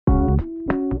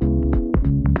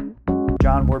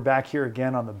John, we're back here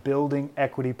again on the Building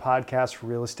Equity Podcast for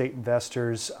real estate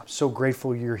investors. I'm so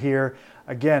grateful you're here.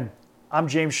 Again, I'm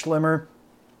James Schlimmer,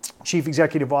 Chief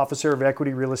Executive Officer of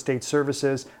Equity Real Estate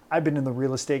Services. I've been in the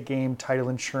real estate game, title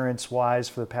insurance-wise,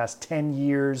 for the past 10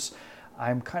 years.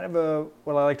 I'm kind of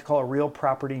what I like to call a real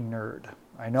property nerd.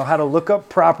 I know how to look up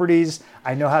properties.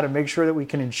 I know how to make sure that we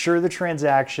can insure the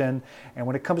transaction. And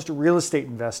when it comes to real estate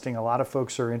investing, a lot of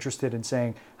folks are interested in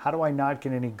saying, how do I not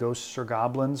get any ghosts or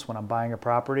goblins when I'm buying a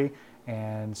property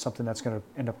and something that's going to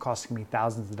end up costing me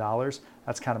thousands of dollars?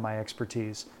 That's kind of my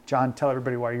expertise. John, tell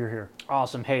everybody why you're here.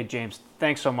 Awesome. Hey, James,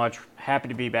 thanks so much. Happy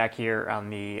to be back here on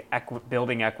the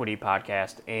Building Equity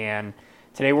Podcast. And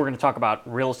today we're going to talk about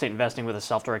real estate investing with a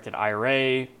self-directed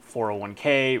IRA,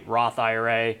 401k, Roth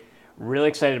IRA. Really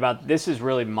excited about this. Is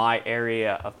really my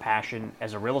area of passion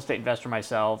as a real estate investor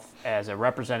myself, as a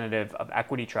representative of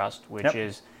Equity Trust, which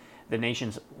is the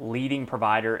nation's leading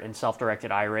provider in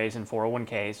self-directed IRAs and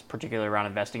 401ks, particularly around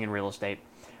investing in real estate.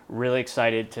 Really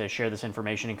excited to share this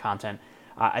information and content.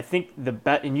 I think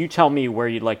and you tell me where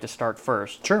you'd like to start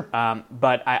first. Sure.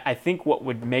 But I think what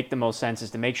would make the most sense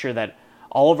is to make sure that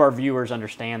all of our viewers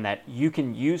understand that you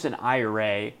can use an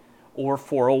IRA or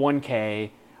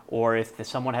 401k, or if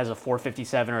someone has a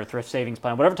 457 or a thrift savings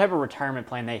plan, whatever type of retirement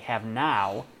plan they have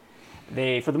now,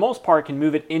 they, for the most part, can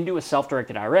move it into a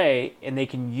self-directed IRA, and they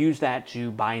can use that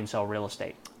to buy and sell real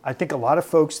estate. I think a lot of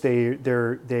folks, they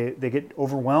get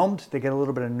overwhelmed, they get a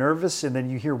little bit of nervous, and then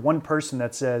you hear one person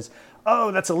that says,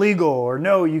 oh, that's illegal, or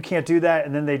no, you can't do that,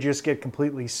 and then they just get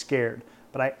completely scared.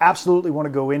 But I absolutely want to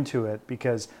go into it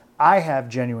because I have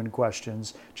genuine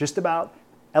questions just about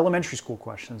elementary school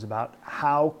questions about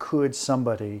how could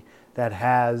somebody that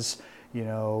has,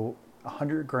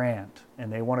 $100,000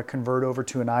 and they want to convert over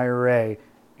to an IRA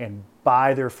and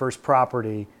buy their first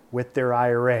property with their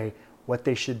IRA, what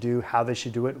they should do, how they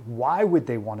should do it, why would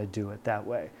they want to do it that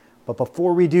way? But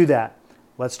before we do that,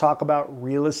 let's talk about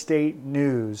real estate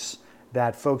news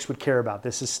that folks would care about.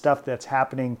 This is stuff that's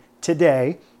happening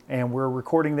today, and we're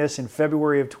recording this in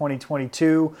February of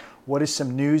 2022. What is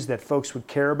some news that folks would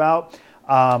care about?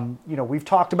 We've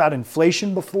talked about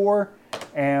inflation before,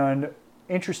 and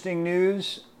interesting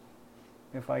news.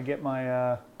 If I get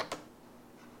my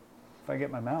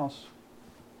mouse,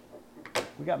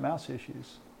 we got mouse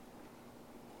issues.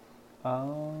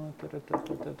 Oh,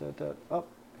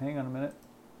 hang on a minute.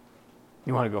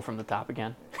 You want to go from the top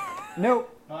again?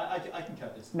 Nope. No, I can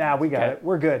cut this. Nah, we got it.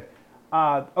 We're good.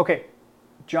 Okay,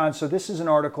 John. So this is an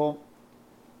article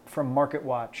from Market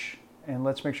Watch, and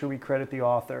let's make sure we credit the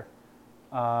author.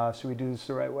 So we do this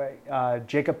the right way.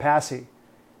 Jacob Passy.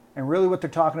 And really what they're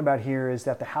talking about here is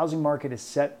that the housing market is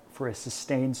set for a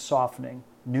sustained softening.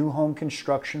 New home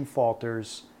construction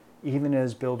falters even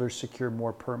as builders secure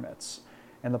more permits.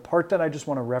 And the part that I just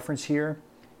want to reference here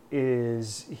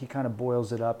is he kind of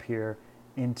boils it up here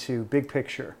into big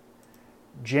picture.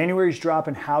 January's drop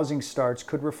in housing starts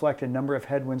could reflect a number of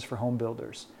headwinds for home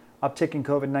builders. Uptick in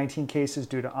COVID-19 cases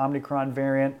due to Omicron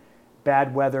variant.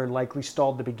 Bad weather likely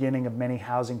stalled the beginning of many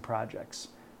housing projects.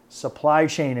 Supply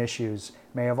chain issues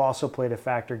may have also played a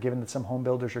factor, given that some home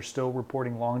builders are still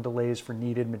reporting long delays for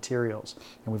needed materials.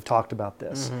 And we've talked about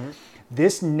this. Mm-hmm.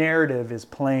 This narrative is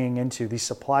playing into these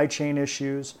supply chain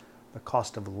issues, the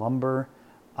cost of lumber,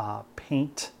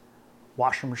 paint,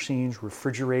 washing machines,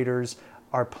 refrigerators,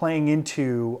 are playing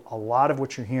into a lot of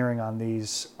what you're hearing on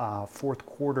these fourth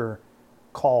quarter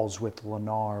calls with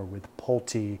Lennar, with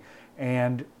Pulte,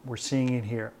 and we're seeing it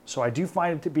here. So I do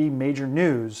find it to be major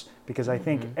news because I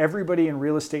think everybody in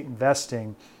real estate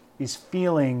investing is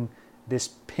feeling this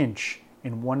pinch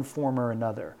in one form or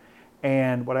another.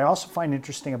 And what I also find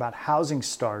interesting about housing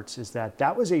starts is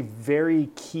that was a very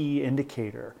key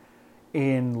indicator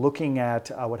in looking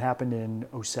at what happened in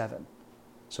 07.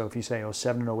 So if you say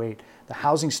 07 and 08, the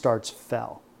housing starts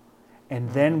fell.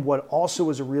 And then what also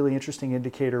was a really interesting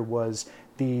indicator was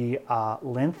the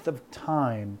length of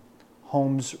time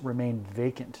homes remained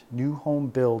vacant. New home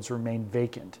builds remained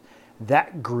vacant.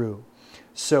 That grew.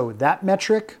 So that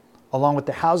metric, along with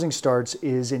the housing starts,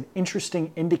 is an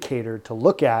interesting indicator to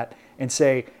look at and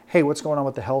say, hey, what's going on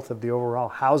with the health of the overall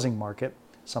housing market?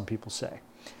 Some people say.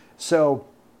 So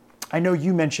I know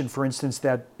you mentioned, for instance,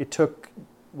 that it took,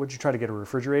 would you try to get a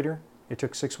refrigerator? It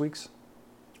took 6 weeks?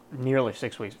 Nearly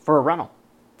 6 weeks for a rental.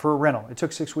 For a rental. It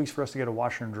took 6 weeks for us to get a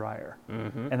washer and dryer.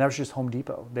 Mm-hmm. And that was just Home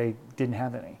Depot. They didn't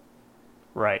have any.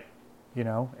 Right.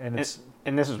 And it's...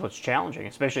 And this is what's challenging,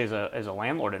 especially as a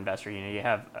landlord investor. You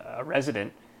have a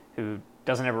resident who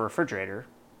doesn't have a refrigerator.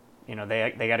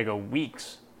 They got to go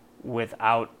weeks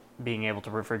without being able to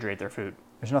refrigerate their food.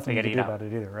 There's nothing you can do about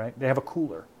it either, right? They have a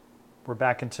cooler. We're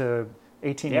back into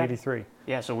 1883.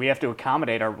 Yeah, so we have to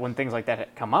accommodate when things like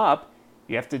that come up,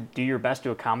 you have to do your best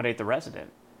to accommodate the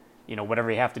resident,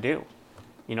 whatever you have to do.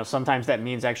 Sometimes that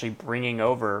means actually bringing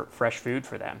over fresh food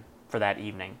for them for that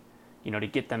evening, to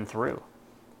get them through.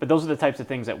 But those are the types of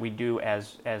things that we do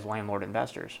as landlord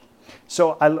investors.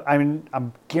 So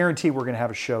I'm guaranteed we're going to have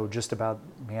a show just about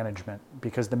management,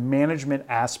 because the management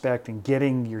aspect and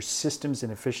getting your systems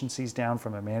and efficiencies down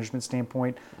from a management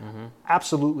standpoint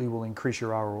absolutely will increase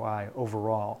your ROI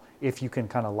overall if you can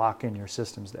kind of lock in your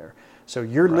systems there. So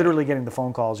you're literally getting the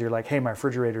phone calls. You're like, hey, my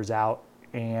refrigerator's out.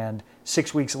 And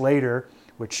 6 weeks later,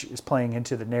 which is playing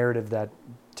into the narrative that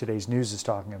today's news is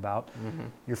talking about,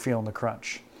 you're feeling the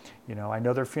crunch. I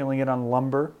know they're feeling it on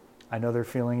lumber. I know they're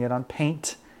feeling it on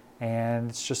paint. And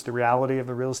it's just the reality of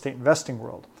the real estate investing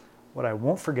world. What I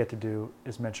won't forget to do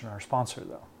is mention our sponsor,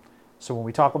 though. So when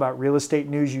we talk about real estate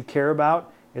news you care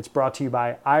about, it's brought to you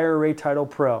by IRA Title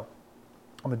Pro.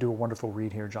 I'm going to do a wonderful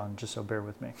read here, John, just so bear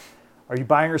with me. Are you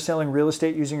buying or selling real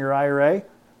estate using your IRA?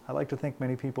 I like to think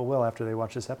many people will after they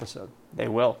watch this episode. They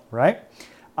will. Right?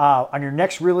 On your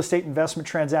next real estate investment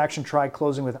transaction, try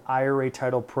closing with IRA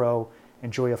Title Pro.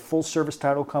 Enjoy a full-service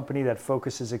title company that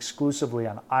focuses exclusively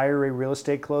on IRA real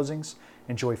estate closings.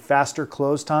 Enjoy faster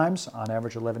close times, on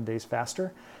average 11 days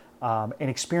faster. An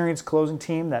experienced closing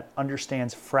team that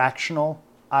understands fractional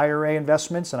IRA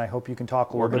investments, and I hope you can talk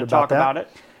a little bit about that. We're going to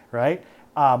talk about Right?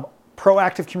 it.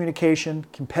 Proactive communication,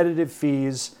 competitive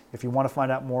fees. If you want to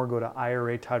find out more, go to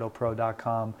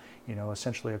iratitlepro.com.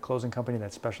 Essentially a closing company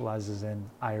that specializes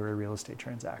in IRA real estate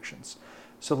transactions.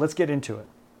 So let's get into it.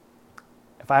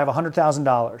 If I have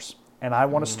 $100,000 and I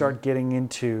want to start getting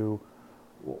into,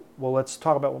 well, let's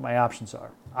talk about what my options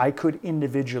are. I could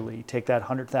individually take that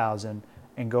 $100,000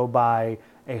 and go buy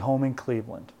a home in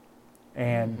Cleveland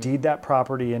and deed that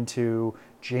property into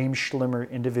James Schlimmer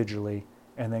individually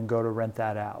and then go to rent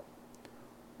that out.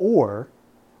 Or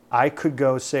I could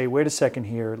go say, wait a second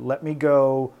here, let me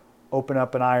go open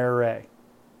up an IRA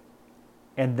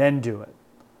and then do it.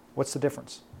 What's the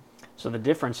difference? So the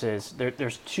difference is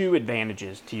there's two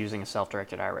advantages to using a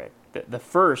self-directed IRA. The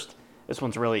first, this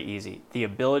one's really easy, the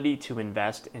ability to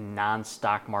invest in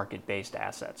non-stock market-based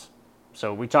assets.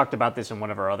 So we talked about this in one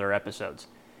of our other episodes.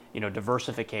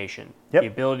 Diversification, the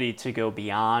ability to go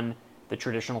beyond the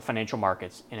traditional financial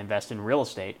markets and invest in real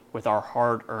estate with our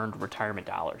hard-earned retirement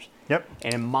dollars.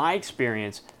 And in my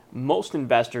experience, most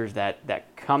investors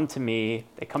that come to me,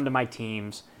 they come to my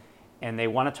teams, and they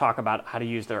want to talk about how to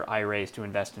use their IRAs to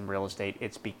invest in real estate,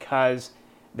 it's because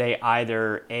they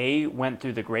either A, went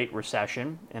through the Great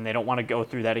Recession and they don't want to go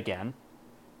through that again.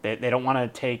 They don't want to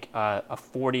take a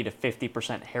 40 to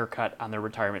 50% haircut on their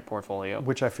retirement portfolio.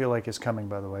 Which I feel like is coming,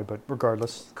 by the way, but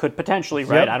regardless. Could potentially,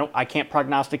 right? I can't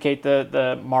prognosticate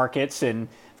the markets, and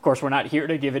of course we're not here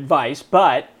to give advice,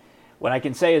 but what I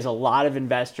can say is a lot of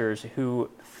investors who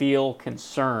feel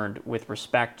concerned with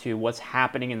respect to what's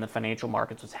happening in the financial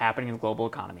markets, what's happening in the global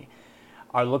economy,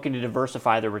 are looking to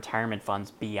diversify their retirement funds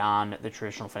beyond the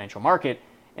traditional financial market,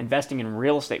 investing in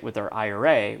real estate with their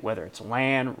IRA, whether it's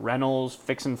land, rentals,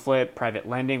 fix and flip, private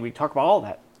lending. We talk about all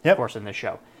that, of course, in this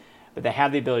show. But they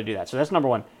have the ability to do that. So that's number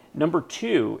one. Number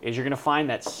two is you're going to find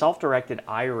that self-directed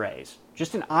IRAs,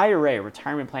 just an IRA, a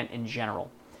retirement plan in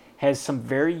general, has some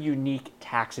very unique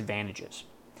tax advantages.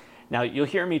 Now, you'll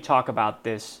hear me talk about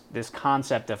this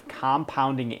concept of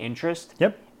compounding interest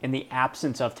in the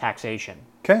absence of taxation.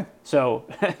 Okay. So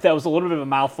that was a little bit of a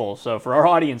mouthful. So for our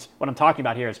audience, what I'm talking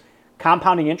about here is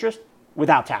compounding interest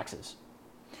without taxes.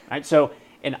 Right? So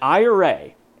an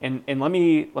IRA, and let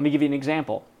me give you an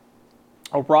example.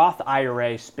 A Roth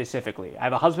IRA specifically. I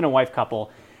have a husband and wife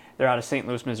couple. They're out of St.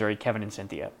 Louis, Missouri, Kevin and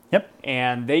Cynthia.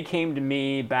 And they came to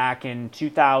me back in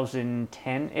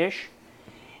 2010-ish.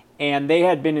 And they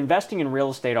had been investing in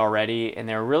real estate already, and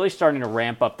they were really starting to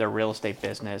ramp up their real estate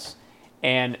business.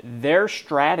 And their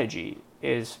strategy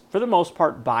is, for the most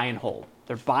part, buy and hold.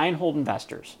 They're buy and hold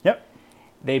investors.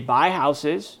 They buy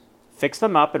houses, fix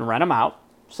them up, and rent them out.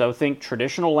 So think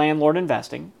traditional landlord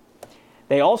investing.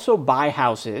 They also buy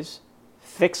houses,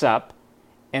 fix up,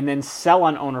 and then sell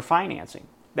on owner financing.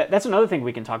 That's another thing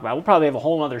we can talk about. We'll probably have a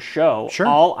whole other show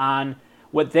all on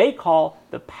what they call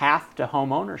the path to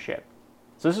home ownership.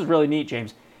 So this is really neat,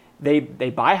 James. They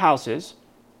buy houses,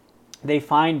 they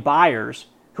find buyers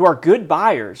who are good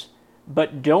buyers,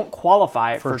 but don't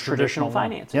qualify for traditional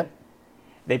financing.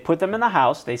 They put them in the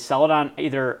house, they sell it on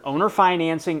either owner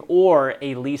financing or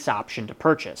a lease option to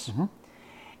purchase.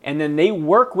 And then they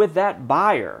work with that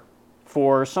buyer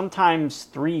for sometimes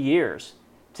 3 years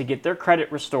to get their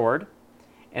credit restored.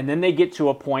 And then they get to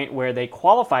a point where they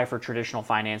qualify for traditional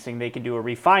financing. They can do a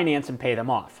refinance and pay them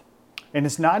off. And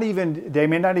it's not even, they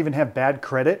may not even have bad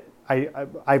credit.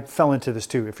 I fell into this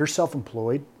too. If you're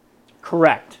self-employed,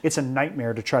 Correct. it's a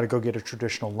nightmare to try to go get a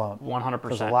traditional loan. 100%.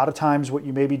 Because a lot of times what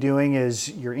you may be doing is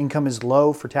your income is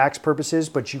low for tax purposes,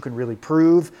 but you can really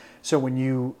prove. So when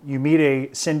you meet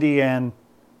a Cindy and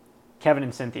Kevin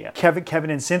and Cynthia. Kevin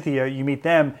and Cynthia, you meet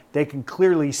them, they can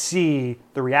clearly see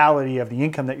the reality of the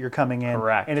income that you're coming in.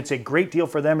 Correct. And it's a great deal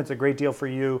for them, it's a great deal for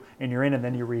you, and you're in and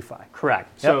then you refi.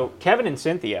 Correct. Yep. So Kevin and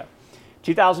Cynthia,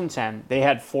 2010, they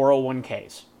had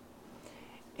 401ks.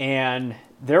 And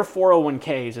their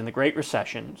 401ks in the Great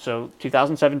Recession, so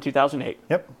 2007, 2008,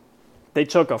 Yep. they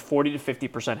took a 40 to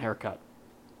 50% haircut.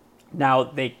 Now,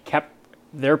 they kept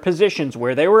their positions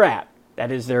where they were at.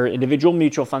 That is their individual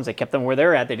mutual funds. They kept them where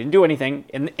they're at. They didn't do anything.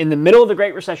 In the middle of the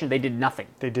Great Recession, they did nothing.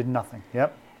 They did nothing.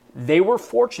 Yep. They were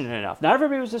fortunate enough. Not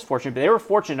everybody was this fortunate, but they were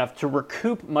fortunate enough to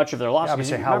recoup much of their losses.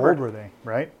 Obviously, how old were they,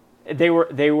 right? They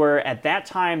were at that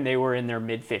time, they were in their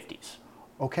mid-50s.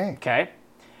 Okay. Okay?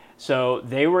 So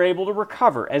they were able to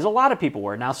recover, as a lot of people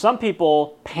were. Now, some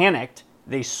people panicked.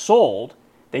 They sold.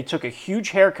 They took a huge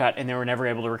haircut, and they were never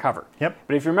able to recover. Yep.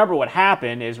 But if you remember what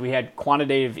happened is we had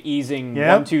quantitative easing,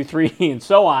 Yep. 1, 2, 3, and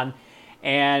so on.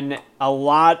 And a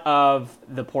lot of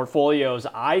the portfolios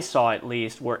I saw, at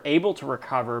least, were able to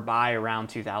recover by around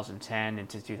 2010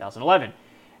 into 2011.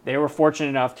 They were fortunate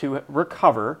enough to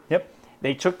recover. Yep.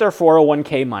 They took their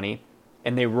 401k money,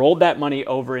 and they rolled that money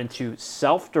over into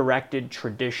self-directed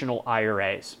traditional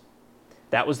IRAs.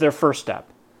 That was their first step.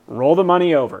 Roll the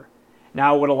money over.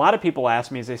 Now, what a lot of people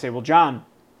ask me is they say, well, John,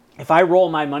 if I roll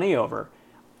my money over,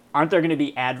 aren't there going to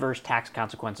be adverse tax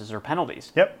consequences or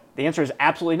penalties? Yep. The answer is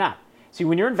absolutely not. See,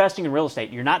 when you're investing in real estate,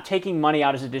 you're not taking money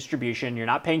out as a distribution. You're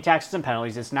not paying taxes and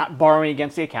penalties. It's not borrowing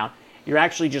against the account. You're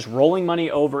actually just rolling money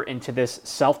over into this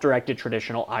self-directed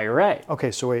traditional IRA.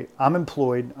 Okay, so wait, I'm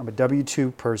employed. I'm a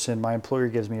W-2 person. My employer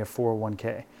gives me a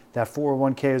 401k. That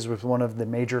 401k is with one of the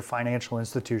major financial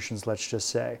institutions, let's just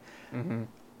say. Mm-hmm.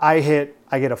 I get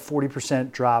a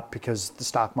 40% drop because the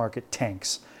stock market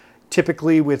tanks.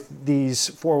 Typically with these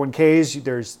 401ks,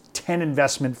 there's 10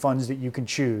 investment funds that you can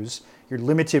choose. You're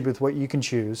limited with what you can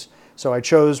choose. So I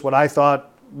chose what I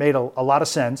thought made a lot of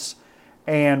sense.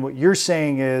 And what you're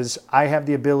saying is I have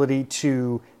the ability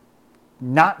to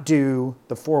not do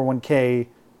the 401k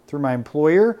through my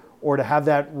employer, or to have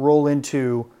that roll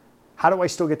into, how do I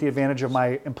still get the advantage of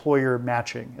my employer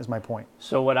matching, is my point.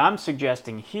 So what I'm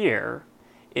suggesting here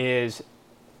is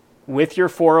with your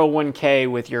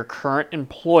 401k with your current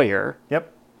employer,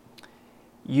 Yep.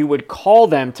 you would call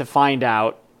them to find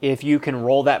out if you can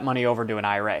roll that money over to an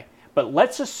IRA. But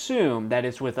let's assume that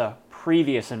it's with a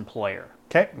previous employer.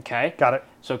 Okay. Okay? Got it.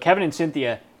 So Kevin and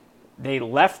Cynthia, they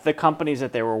left the companies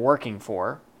that they were working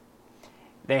for.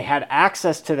 They had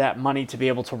access to that money to be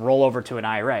able to roll over to an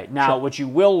IRA. Now, Sure. what you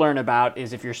will learn about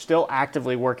is if you're still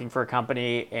actively working for a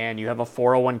company and you have a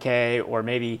 401k, or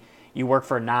maybe you work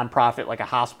for a nonprofit like a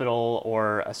hospital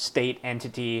or a state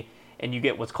entity, and you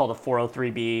get what's called a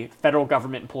 403b. Federal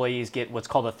government employees get what's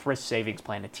called a thrift savings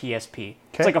plan, a TSP.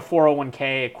 It's like a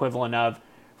 401k equivalent of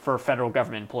for federal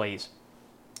government employees.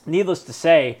 Needless to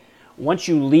say, once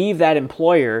you leave that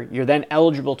employer, you're then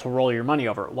eligible to roll your money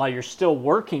over. While you're still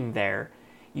working there,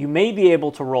 you may be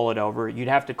able to roll it over. You'd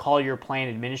have to call your plan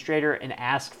administrator and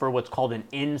ask for what's called an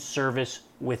in-service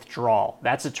withdrawal.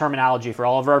 That's a terminology for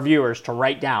all of our viewers to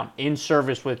write down.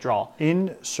 In-service withdrawal.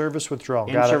 In-service withdrawal.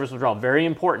 In-service withdrawal. Very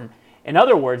important. In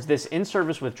other words, this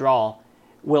in-service withdrawal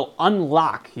will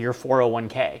unlock your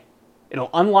 401k. It'll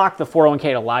unlock the 401k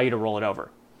to allow you to roll it over.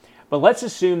 But let's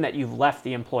assume that you've left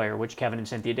the employer, which Kevin and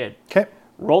Cynthia did. Okay.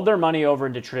 Rolled their money over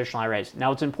into traditional IRAs. Now,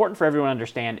 what's important for everyone to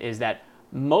understand is that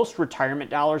most retirement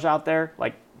dollars out there,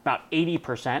 like about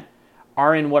 80%,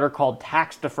 are in what are called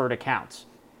tax-deferred accounts.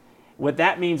 What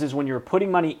that means is when you're putting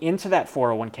money into that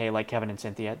 401k, like Kevin and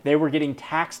Cynthia, they were getting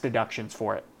tax deductions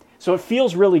for it. So it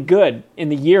feels really good in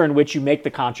the year in which you make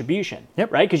the contribution,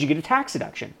 Yep. right? Because you get a tax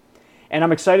deduction. And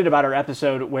I'm excited about our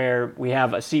episode where we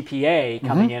have a CPA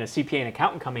coming in, a CPA and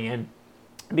accountant coming in,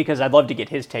 because I'd love to get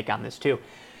his take on this too.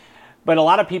 But a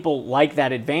lot of people like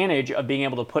that advantage of being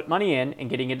able to put money in and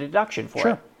getting a deduction for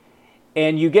it.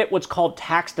 And you get what's called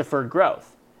tax-deferred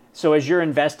growth. So as you're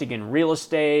investing in real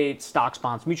estate, stocks,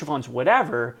 bonds, mutual funds,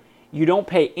 whatever, you don't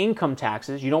pay income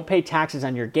taxes. You don't pay taxes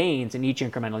on your gains in each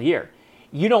incremental year.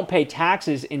 You don't pay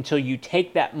taxes until you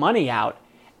take that money out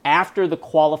after the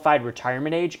qualified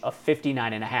retirement age of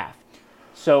 59 and a half.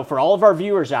 So for all of our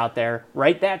viewers out there,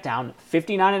 write that down.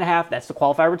 59 and a half, that's the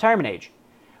qualified retirement age.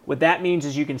 What that means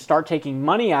is you can start taking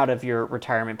money out of your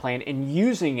retirement plan and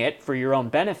using it for your own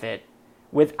benefit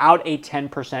without a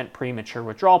 10% premature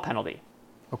withdrawal penalty.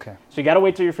 Okay. So you got to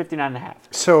wait till you're 59 and a half.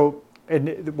 So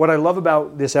and what I love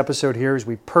about this episode here is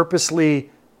we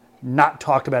purposely not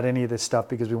talked about any of this stuff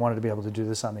because we wanted to be able to do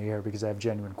this on the air because I have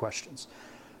genuine questions.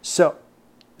 So,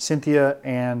 Cynthia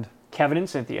and Kevin and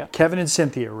Cynthia. Kevin and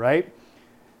Cynthia, right?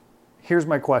 Here's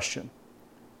my question.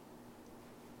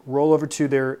 Roll over to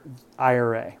their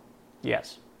IRA.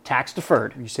 Yes. Tax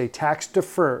deferred. You say tax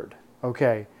deferred.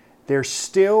 Okay. They're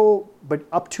still, but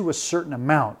up to a certain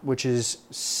amount, which is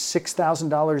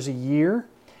 $6,000 a year.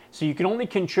 So you can only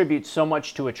contribute so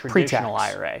much to a traditional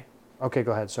Pre-tax. IRA. Okay,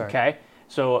 go ahead. Sorry. Okay.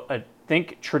 So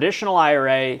think traditional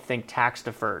IRA, think tax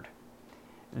deferred.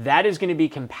 That is going to be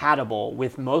compatible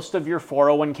with most of your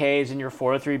 401ks and your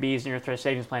 403bs and your thrift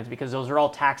savings plans because those are all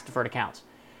tax deferred accounts.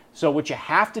 So what you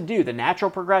have to do, the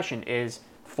natural progression is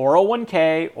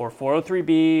 401k or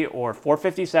 403b or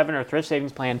 457 or thrift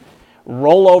savings plan,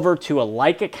 roll over to a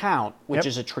like account, which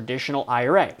is a traditional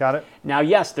IRA. Got it. Now,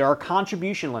 yes, there are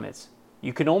contribution limits.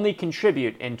 You can only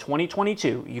contribute in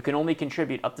 2022, you can only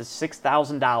contribute up to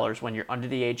 $6,000 when you're under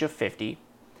the age of 50,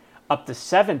 up to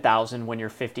 $7,000 when you're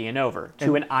 50 and over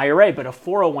to an IRA. But a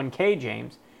 401k,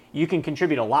 James, you can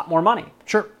contribute a lot more money.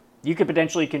 Sure. You could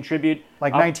potentially contribute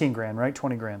like 19 grand, right?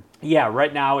 20 grand. Yeah,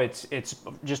 right now it's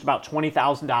just about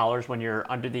 $20,000 when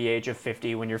you're under the age of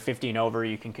 50. When you're 50 and over,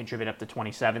 you can contribute up to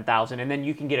 $27,000, and then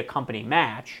you can get a company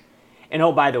match. And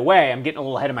oh, by the way, I'm getting a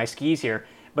little ahead of my skis here,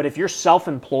 but if you're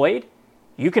self-employed,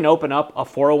 you can open up a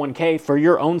 401k for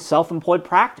your own self-employed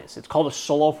practice. It's called a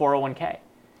solo 401k.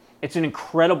 It's an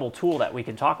incredible tool that we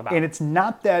can talk about. And it's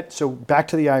not that, so back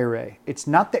to the IRA, it's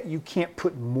not that you can't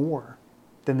put more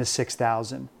than the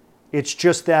 6,000. It's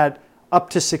just that up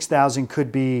to 6,000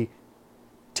 could be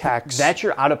tax. That's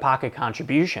your out-of-pocket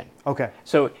contribution. Okay.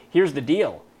 So here's the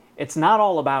deal. It's not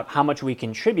all about how much we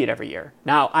contribute every year.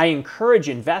 Now, I encourage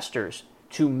investors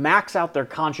to max out their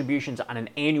contributions on an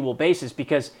annual basis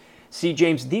because, see,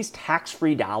 James, these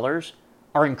tax-free dollars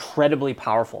are incredibly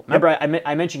powerful. Remember,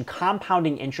 I mentioned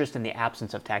compounding interest in the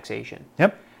absence of taxation.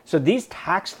 Yep. So these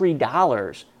tax-free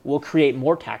dollars will create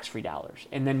more tax-free dollars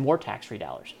and then more tax-free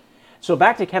dollars. So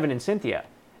back to Kevin and Cynthia,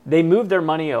 they moved their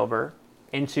money over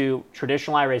into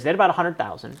traditional IRAs. They had about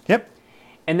 $100,000. Yep.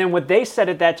 And then what they said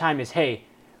at that time is, hey,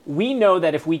 we know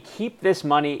that if we keep this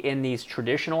money in these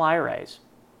traditional IRAs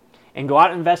and go out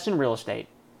and invest in real estate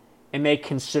and make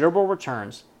considerable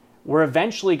returns, we're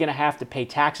eventually going to have to pay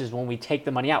taxes when we take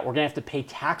the money out. We're going to have to pay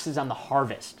taxes on the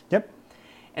harvest. Yep.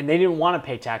 And they didn't want to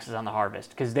pay taxes on the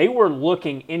harvest because they were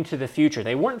looking into the future.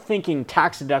 They weren't thinking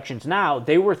tax deductions now.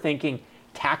 They were thinking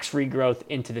tax-free growth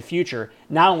into the future,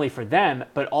 not only for them,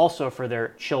 but also for their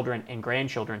children and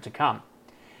grandchildren to come.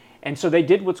 And so they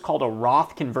did what's called a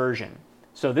Roth conversion.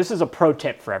 So this is a pro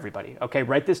tip for everybody. Okay,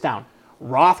 write this down.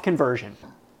 Roth conversion.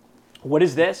 What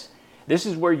is this? This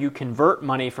is where you convert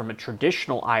money from a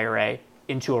traditional IRA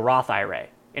into a Roth IRA.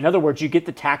 In other words, you get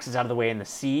the taxes out of the way in the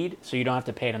seed, so you don't have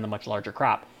to pay it on the much larger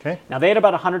crop. Okay. Now, they had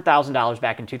about $100,000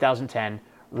 back in 2010.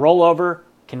 Roll over,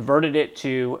 converted it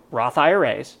to Roth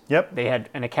IRAs. Yep. They had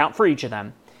an account for each of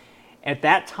them. At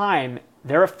that time,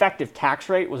 their effective tax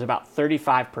rate was about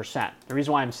 35%. The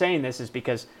reason why I'm saying this is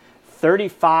because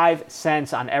 35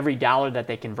 cents on every dollar that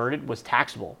they converted was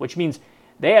taxable, which means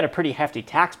they had a pretty hefty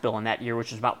tax bill in that year,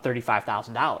 which was about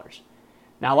 $35,000.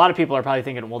 Now, a lot of people are probably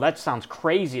thinking, well, that sounds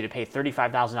crazy to pay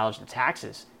 $35,000 in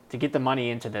taxes to get the money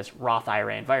into this Roth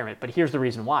IRA environment. But here's the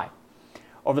reason why.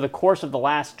 Over the course of the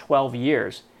last 12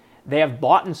 years, they have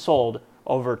bought and sold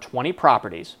over 20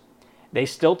 properties. They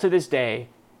still to this day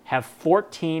have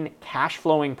 14 cash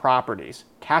flowing properties,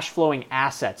 cash flowing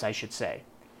assets, I should say,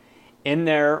 in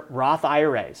their Roth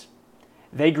IRAs.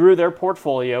 They grew their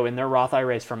portfolio in their Roth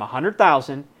IRAs from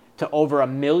 $100,000 to over $1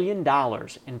 million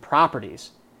in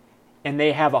properties. And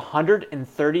they have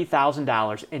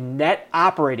 $130,000 in net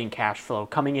operating cash flow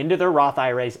coming into their Roth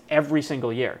IRAs every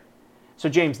single year. So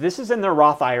James, this is in their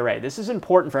Roth IRA. This is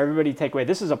important for everybody to take away.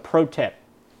 This is a pro tip.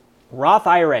 Roth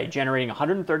IRA generating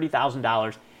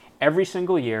 $130,000 every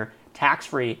single year,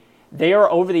 tax-free. They are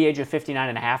over the age of 59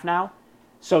 and a half now.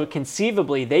 So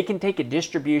conceivably, they can take a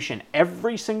distribution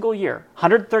every single year,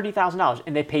 $130,000,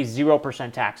 and they pay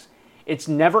 0% tax. It's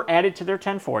never added to their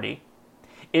 1040.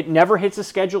 It never hits a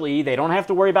Schedule E. They don't have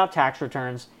to worry about tax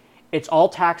returns. It's all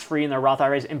tax-free in their Roth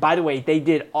IRAs. And by the way, they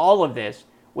did all of this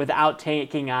without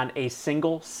taking on a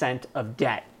single cent of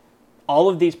debt. All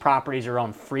of these properties are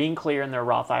owned free and clear in their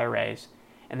Roth IRAs,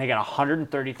 and they got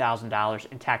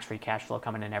 $130,000 in tax-free cash flow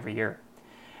coming in every year.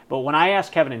 But when I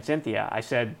asked Kevin and Cynthia, I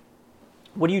said,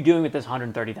 what are you doing with this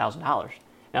 $130,000?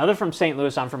 Now, they're from St.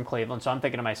 Louis, I'm from Cleveland, so I'm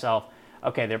thinking to myself,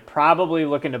 okay, they're probably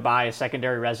looking to buy a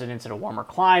secondary residence in a warmer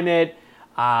climate.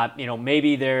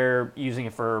 Maybe they're using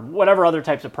it for whatever other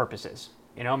types of purposes.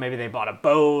 Maybe they bought a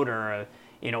boat or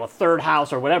a third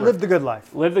house or whatever. Live the good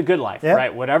life. Live the good life, Yep.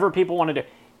 right? Whatever people want to do.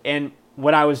 And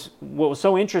what was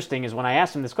so interesting is when I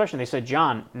asked them this question, they said,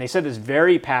 John, and they said this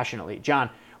very passionately, John,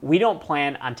 we don't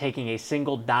plan on taking a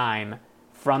single dime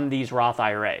from these Roth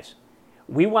IRAs.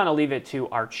 We want to leave it to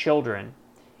our children.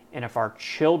 And if our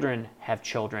children have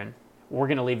children, we're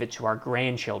going to leave it to our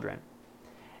grandchildren.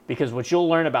 Because what you'll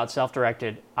learn about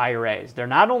self-directed IRAs, they're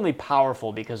not only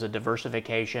powerful because of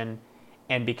diversification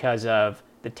and because of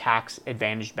the tax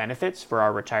advantage benefits for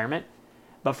our retirement,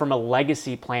 but from a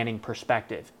legacy planning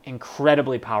perspective,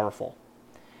 incredibly powerful.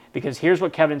 Because here's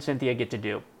what Kevin and Cynthia get to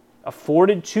do,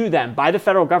 afforded to them by the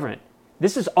federal government.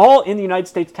 This is all in the United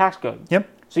States tax code. Yep.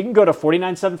 So you can go to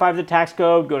 4975 of the tax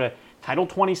code, go to Title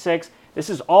 26. This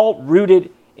is all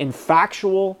rooted in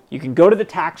factual. You can go to the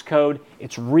tax code.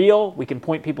 It's real. We can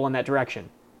point people in that direction.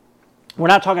 We're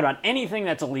not talking about anything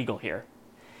that's illegal here.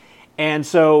 And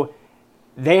so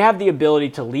they have the ability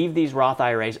to leave these Roth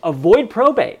IRAs, avoid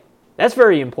probate. That's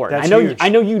very important. That's huge. I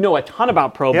know you know a ton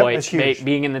about probate, that's huge.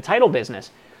 being in the title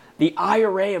business. The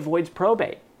IRA avoids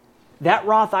probate. That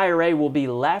Roth IRA will be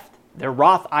left, their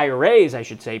Roth IRAs, I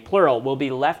should say, plural, will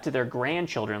be left to their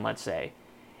grandchildren, let's say,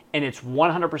 and it's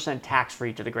 100%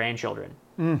 tax-free to the grandchildren.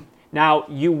 Now,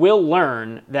 you will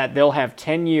learn that they'll have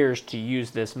 10 years to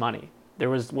use this money. There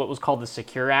was what was called the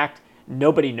Secure Act.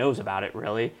 Nobody knows about it,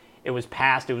 really. It was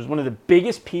passed. It was one of the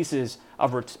biggest pieces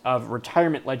of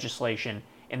retirement legislation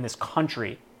in this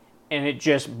country, and it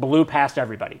just blew past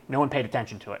everybody. No one paid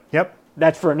attention to it. Yep.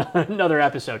 That's for another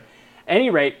episode. At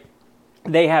any rate,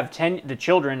 they have the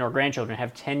children or grandchildren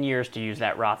have 10 years to use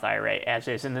that Roth IRA as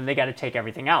is, and then they got to take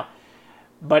everything out.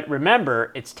 But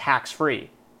remember, it's tax-free.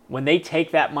 When they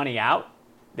take that money out,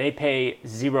 they pay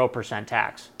 0%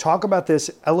 tax. Talk about this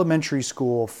elementary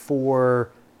school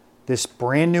for this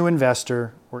brand new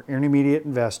investor or intermediate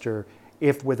investor.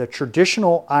 If with a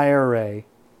traditional IRA,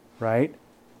 right,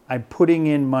 I'm putting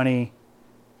in money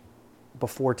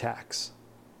before tax,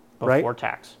 right? Before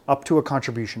tax. Up to a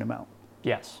contribution amount,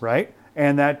 Yes. right?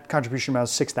 And that contribution amount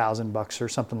is $6,000 or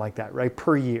something like that, right,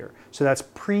 per year. So that's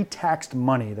pre-taxed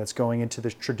money that's going into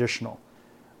this traditional.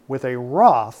 With a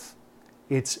Roth,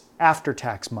 it's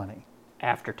after-tax money.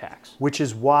 After tax. Which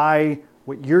is why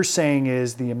what you're saying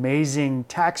is the amazing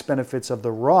tax benefits of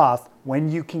the Roth,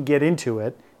 when you can get into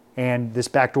it, and this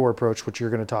backdoor approach, which you're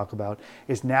going to talk about,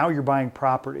 is now you're buying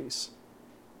properties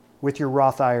with your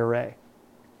Roth IRA,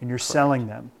 and you're selling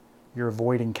them. You're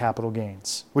avoiding capital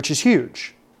gains, which is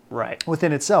huge. Right.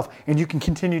 Within itself. And you can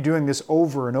continue doing this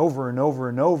over and over and over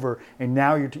and over. And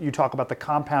now you talk about the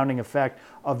compounding effect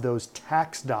of those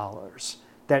tax dollars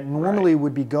that normally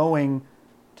would be going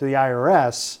to the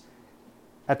IRS.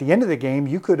 At the end of the game,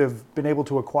 you could have been able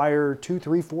to acquire 2,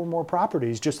 3, 4 more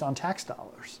properties just on tax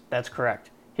dollars. That's correct.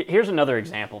 Here's another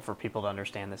example for people to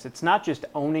understand this. It's not just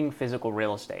owning physical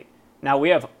real estate. Now, we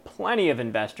have plenty of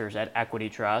investors at Equity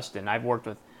Trust, and I've worked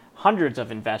with hundreds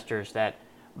of investors that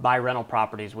buy rental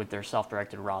properties with their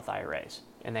self-directed Roth IRAs,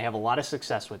 and they have a lot of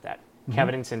success with that. Mm-hmm.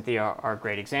 Kevin and Cynthia are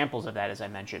great examples of that, as I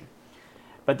mentioned.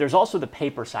 But there's also the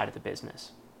paper side of the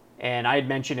business. And I had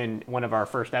mentioned in one of our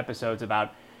first episodes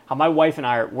about how my wife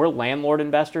and we're landlord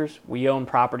investors. We own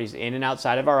properties in and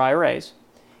outside of our IRAs.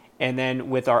 And then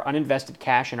with our uninvested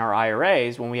cash in our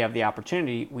IRAs, when we have the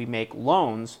opportunity, we make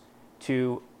loans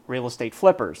to real estate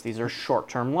flippers. These are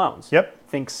short-term loans. Yep.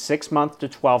 Think 6-month to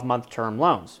 12-month term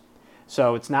loans.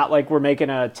 So it's not like we're making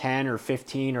a 10 or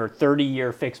 15 or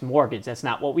 30-year fixed mortgage. That's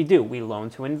not what we do. We loan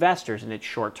to investors, and it's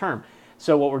short-term.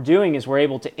 So what we're doing is we're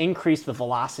able to increase the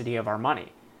velocity of our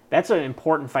money. That's an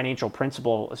important financial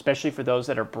principle, especially for those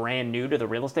that are brand new to the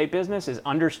real estate business, is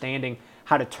understanding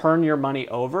how to turn your money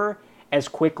over as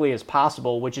quickly as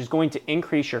possible, which is going to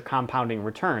increase your compounding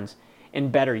returns.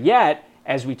 And better yet,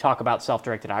 as we talk about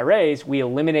self-directed IRAs, we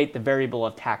eliminate the variable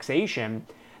of taxation,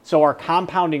 so our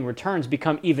compounding returns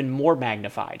become even more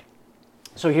magnified.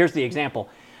 So here's the example.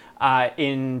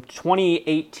 In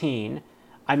 2018,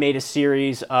 I made a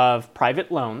series of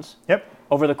private loans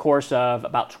over the course of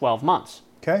about 12 months.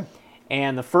 Okay.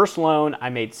 And the first loan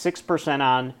I made 6%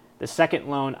 on. The second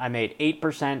loan I made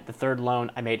 8%. The third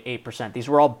loan I made 8%. These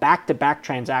were all back-to-back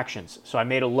transactions. So I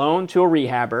made a loan to a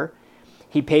rehabber.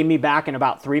 He paid me back in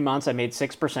about 3 months. I made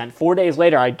 6%. 4 days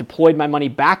later, I deployed my money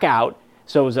back out.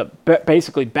 So it was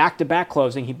basically back-to-back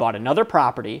closing. He bought another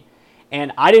property.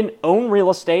 And I didn't own real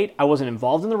estate. I wasn't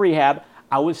involved in the rehab.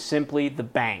 I was simply the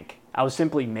bank. I was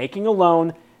simply making a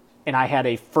loan, and I had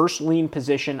a first lien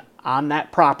position on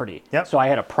that property. Yep. So I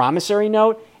had a promissory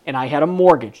note, and I had a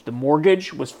mortgage. The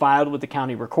mortgage was filed with the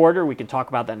county recorder. We can talk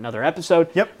about that in another episode.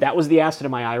 Yep. That was the asset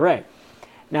of my IRA.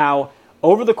 Now,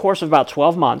 over the course of about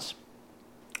 12 months,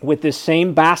 with this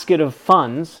same basket of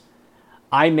funds,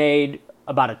 I made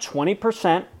about a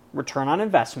 20% return on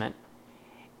investment.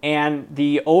 And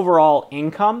the overall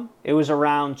income, it was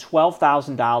around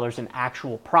 $12,000 in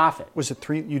actual profit. Was it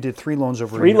three? You did 3 loans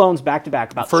over a Three year. loans back to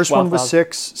back, about First 12, one was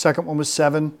 6, second one was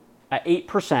 7.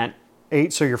 8%.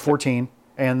 8, so you're 14.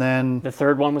 And then, The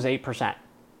third one was 8%.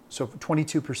 so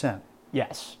 22%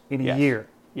 Yes. in a Yes. year.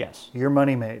 Yes. Your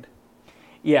money made.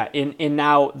 Yeah, in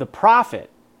now the profit,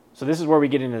 so this is where we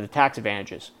get into the tax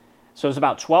advantages. So it's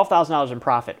about $12,000 in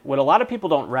profit. What a lot of people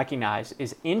don't recognize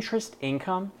is interest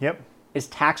income Yep. is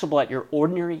taxable at your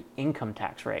ordinary income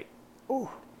tax rate. Ooh.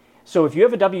 So if you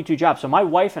have a W-2 job, so my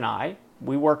wife and I,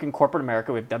 we work in corporate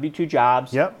America, we have W-2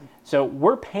 jobs. Yep. So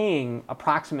we're paying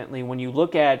approximately, when you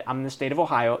look at, I'm in the state of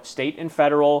Ohio, state and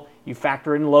federal, you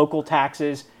factor in local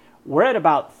taxes, we're at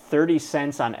about 30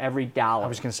 cents on every dollar. I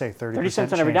was going to say 30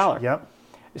 cents on every dollar. Yep.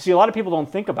 See, a lot of people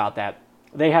don't think about that.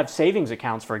 They have savings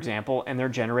accounts, for example, and they're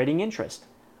generating interest.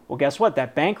 Well, guess what?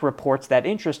 That bank reports that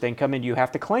interest income and you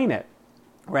have to claim it,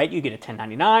 right? You get a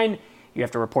 1099, you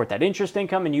have to report that interest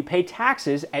income, and you pay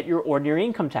taxes at your ordinary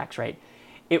income tax rate.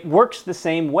 It works the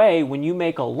same way when you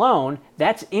make a loan.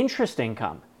 That's interest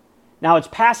income. Now, it's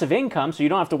passive income, so you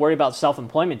don't have to worry about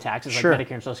self-employment taxes like Sure.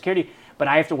 Medicare and Social Security, but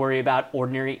I have to worry about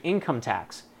ordinary income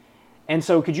tax. And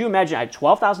so could you imagine, I had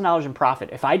 $12,000 in profit.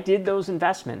 If I did those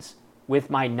investments with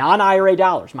my non-IRA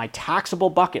dollars, my taxable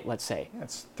bucket, let's say.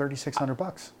 That's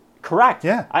 $3,600. Correct.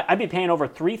 Yeah. I'd be paying over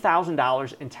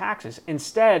 $3,000 in taxes.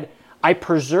 Instead, I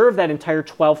preserve that entire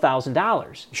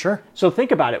 $12,000. Sure. So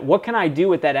think about it. What can I do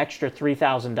with that extra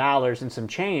 $3,000 and some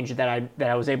change that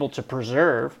I was able to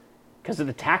preserve because of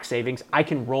the tax savings? I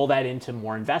can roll that into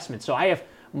more investments. So I have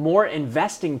more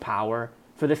investing power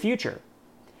for the future.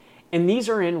 And these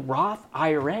are in Roth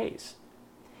IRAs.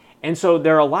 And so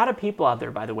there are a lot of people out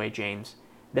there, by the way, James,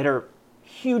 that are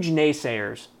huge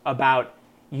naysayers about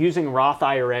using Roth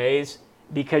IRAs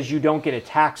because you don't get a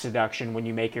tax deduction when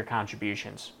you make your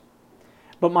contributions.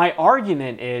 But my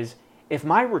argument is, if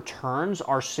my returns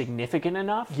are significant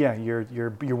enough, Yeah, you're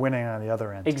winning on the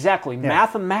other end. exactly,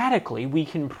 mathematically, we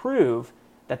can prove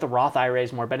that the Roth IRA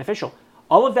is more beneficial.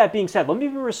 All of that being said, let me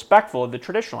be respectful of the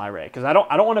traditional IRA, because I don't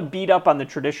want to beat up on the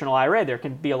traditional IRA. There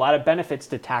can be a lot of benefits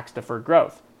to tax-deferred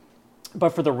growth. But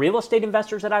for the real estate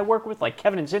investors that I work with, like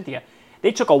Kevin and Cynthia,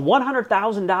 they took a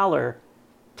 $100,000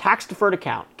 tax-deferred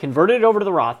account, converted it over to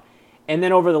the Roth, and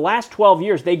then over the last 12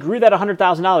 years, they grew that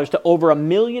 $100,000 to over $1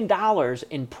 million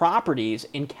in properties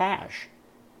in cash.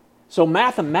 So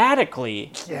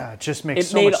mathematically, Yeah, it just makes it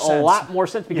so made much a sense. lot more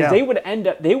sense because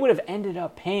Yeah. they would have ended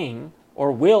up paying,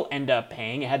 or will end up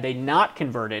paying, had they not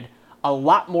converted, a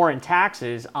lot more in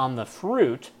taxes on the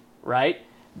fruit, right,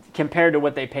 compared to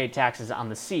what they paid taxes on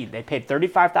the seed. They paid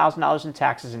 $35,000 in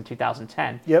taxes in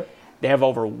 2010. Yep. They have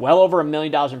well over $1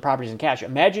 million in properties in cash.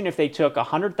 Imagine if they took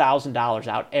 $100,000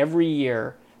 out every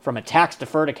year from a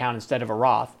tax-deferred account instead of a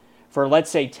Roth for, let's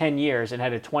say, 10 years and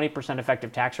had a 20%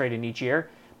 effective tax rate in each year.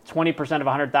 20% of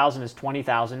 100,000 is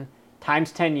 20,000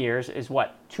 times 10 years is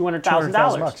what? $200,000.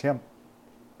 $200,000, yeah.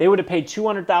 They would have paid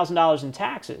 $200,000 in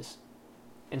taxes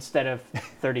instead of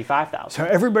 $35,000. So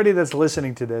everybody that's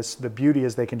listening to this, the beauty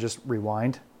is they can just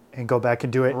rewind and go back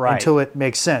and do it Right. until it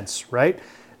makes sense, right?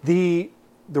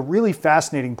 The really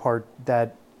fascinating part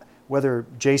that whether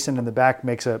Jason in the back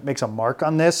makes a mark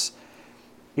on this,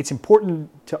 it's important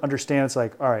to understand. It's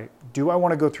like, all right, do I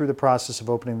want to go through the process of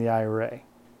opening the IRA?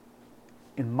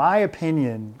 In my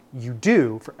opinion, you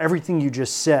do for everything you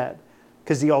just said,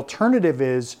 because the alternative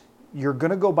is you're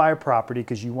going to go buy a property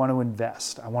because you want to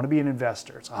invest. I want to be an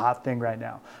investor. It's a hot thing right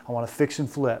now. I want to fix and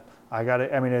flip. I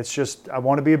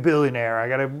want to be a billionaire. I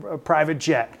got a private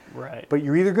jet. Right. But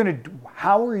you're either going to,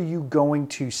 how are you going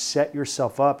to set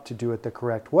yourself up to do it the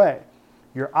correct way?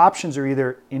 Your options are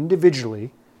either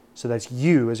individually, so that's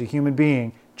you as a human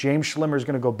being. James Schlimmer is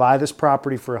going to go buy this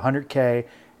property for $100K,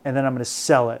 and then I'm going to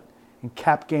sell it. And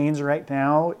cap gains right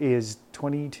now is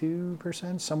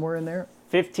 22%, somewhere in there.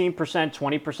 15%,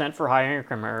 20% for high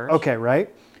income earners. Okay, right?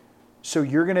 So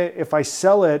you're going to, if I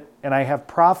sell it and I have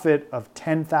profit of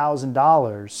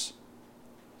 $10,000,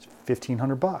 it's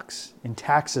 $1,500 in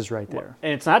taxes right there.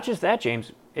 And it's not just that,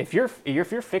 James. If you're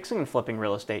fixing and flipping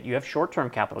real estate, you have short-term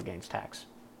capital gains tax,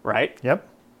 right? Yep.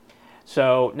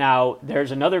 So now there's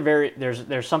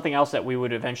there's something else that we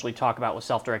would eventually talk about with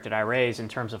self-directed IRAs in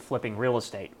terms of flipping real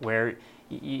estate, where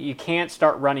you can't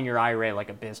start running your IRA like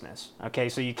a business. Okay,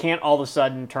 so you can't all of a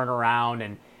sudden turn around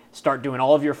and start doing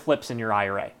all of your flips in your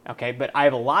IRA. Okay, but I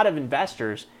have a lot of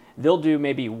investors. They'll do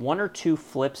maybe 1 or 2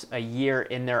 flips a year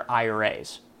in their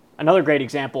IRAs. Another great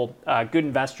example, a good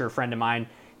investor friend of mine,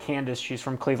 Candace. She's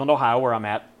from Cleveland, Ohio, where I'm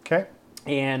at. Okay.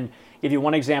 And give you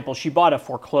one example. She bought a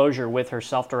foreclosure with her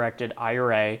self-directed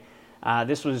IRA.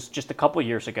 This was just a couple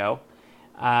years ago.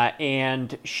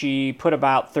 And she put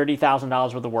about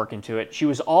 $30,000 worth of work into it. She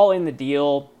was all in the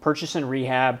deal, purchase and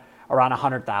rehab, around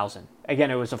 $100,000.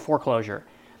 Again, it was a foreclosure.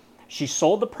 She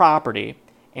sold the property,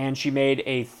 and she made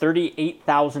a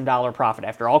 $38,000 profit.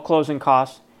 After all closing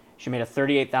costs, she made a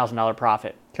 $38,000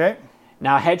 profit. Okay.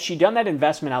 Now, had she done that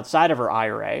investment outside of her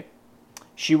IRA,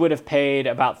 she would have paid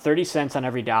about 30 cents on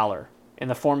every dollar in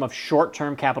the form of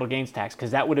short-term capital gains tax,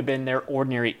 because that would have been their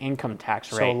ordinary income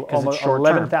tax rate. So almost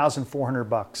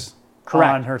 $11,400.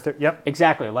 Correct. On her yep.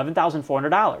 Exactly,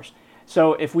 $11,400.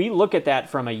 So if we look at that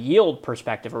from a yield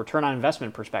perspective, a return on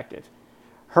investment perspective,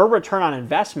 her return on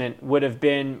investment would have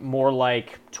been more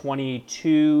like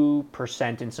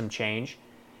 22% and some change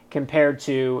compared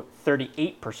to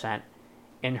 38%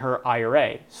 in her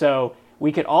IRA. So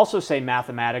we could also say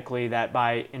mathematically that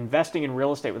by investing in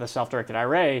real estate with a self-directed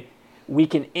IRA, we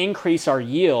can increase our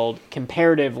yield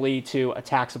comparatively to a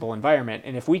taxable environment.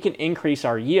 And if we can increase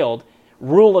our yield,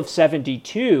 rule of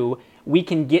 72, we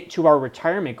can get to our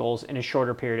retirement goals in a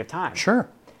shorter period of time. Sure.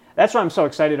 That's why I'm so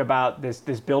excited about this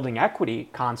building equity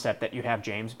concept that you have,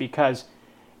 James, because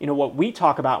what we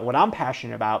talk about, what I'm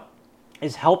passionate about,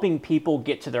 is helping people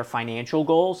get to their financial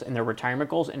goals and their retirement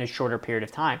goals in a shorter period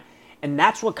of time. And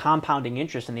that's what compounding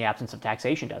interest in the absence of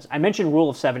taxation does. I mentioned rule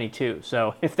of 72.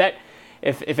 So if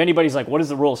anybody's like, what is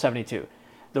the rule of 72?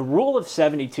 The rule of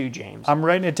 72, James, I'm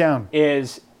writing it down.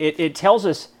 Is it tells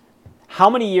us how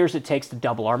many years it takes to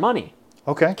double our money.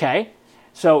 Okay.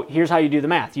 So here's how you do the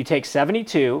math. You take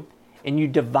 72 and you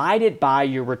divide it by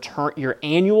your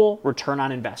annual return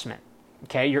on investment.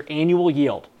 Okay, your annual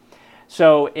yield.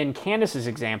 So in Candace's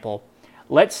example,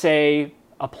 let's say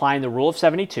applying the rule of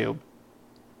 72,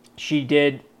 she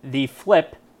did the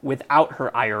flip without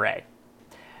her IRA,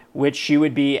 which she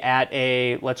would be at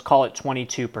let's call it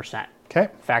 22%. Okay.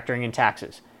 Factoring in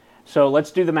taxes. So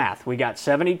let's do the math. We got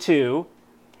 72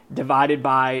 divided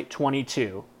by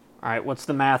 22. All right, what's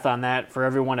the math on that for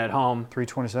everyone at home?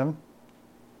 327.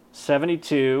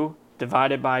 72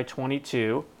 divided by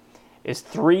 22 is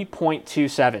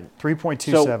 3.27. 3.27.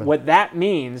 So what that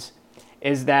means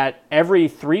is that every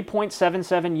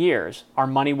 3.77 years, our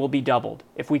money will be doubled.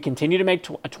 If we continue to make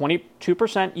a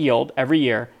 22% yield every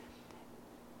year,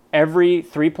 every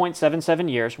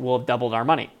 3.77 years, we'll have doubled our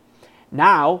money.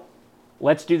 Now,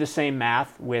 let's do the same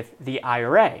math with the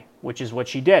IRA, which is what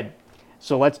she did.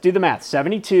 So let's do the math.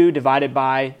 72 divided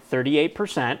by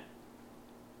 38%.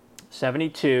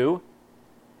 72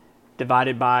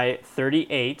 divided by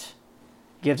 38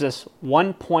 gives us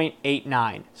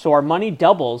 1.89. So our money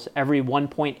doubles every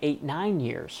 1.89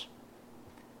 years.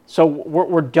 So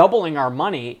we're doubling our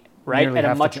money, right, Nearly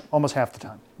at almost half the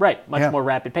time. Right, much more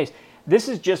rapid pace. This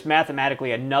is just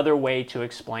mathematically another way to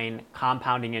explain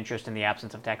compounding interest in the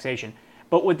absence of taxation.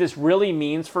 But what this really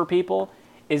means for people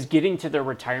is getting to their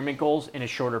retirement goals in a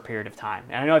shorter period of time.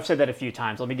 And I know I've said that a few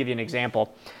times. Let me give you an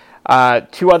example.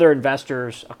 Two other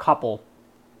investors, a couple,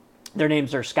 their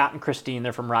names are Scott and Christine.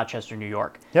 They're from Rochester, New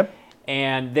York. Yep.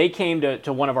 And they came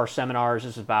to one of our seminars.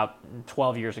 This is about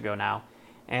 12 years ago now.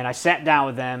 And I sat down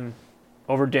with them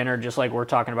over dinner, just like we're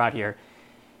talking about here.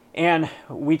 And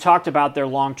we talked about their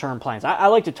long-term plans. I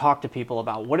like to talk to people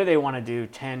about what do they want to do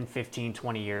 10, 15,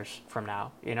 20 years from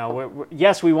now.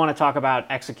 Yes, we want to talk about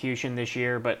execution this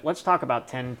year, but let's talk about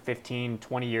 10, 15,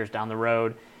 20 years down the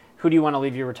road. Who do you want to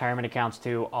leave your retirement accounts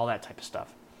to? All that type of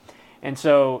stuff. And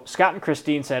so Scott and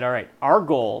Christine said, all right, our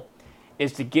goal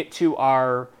is to get to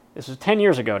this was 10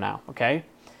 years ago now, okay?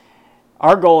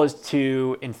 Our goal is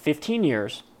to, in 15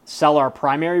 years, sell our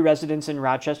primary residence in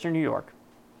Rochester, New York.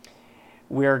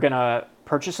 We're going to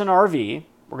purchase an RV.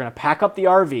 We're going to pack up the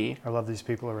RV. I love these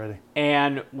people already.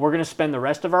 And we're going to spend the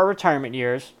rest of our retirement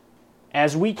years,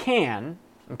 as we can,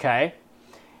 okay,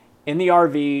 in the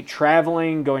RV,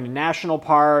 traveling, going to national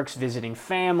parks, visiting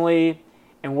family,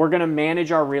 and we're going to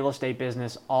manage our real estate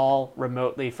business all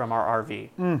remotely from our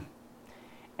RV.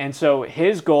 And so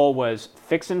his goal was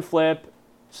fix and flip,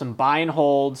 some buy and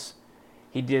holds.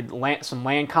 He did some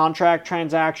land contract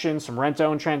transactions, some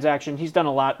rent-to-own transactions. He's done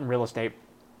a lot in real estate.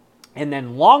 And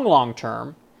then long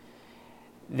term,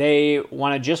 they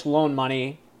want to just loan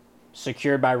money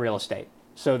secured by real estate.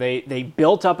 So they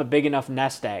built up a big enough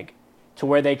nest egg to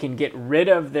where they can get rid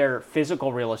of their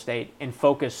physical real estate and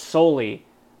focus solely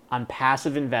on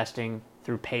passive investing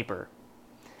through paper.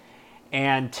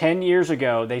 And 10 years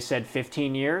ago, they said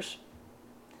 15 years.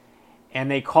 And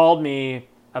they called me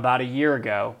about a year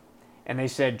ago, and they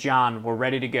said, John, we're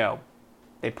ready to go.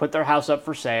 They put their house up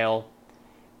for sale,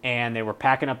 and they were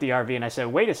packing up the RV. And I said,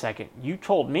 wait a second, you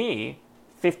told me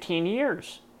 15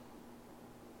 years.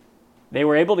 They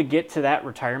were able to get to that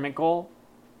retirement goal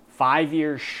 5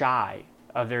 years shy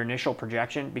of their initial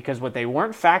projection, because what they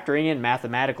weren't factoring in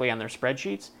mathematically on their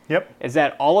spreadsheets is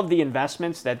that all of the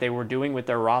investments that they were doing with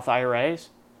their Roth IRAs,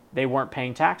 they weren't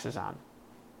paying taxes on.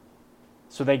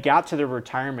 So they got to their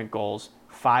retirement goals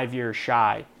 5 years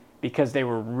shy because they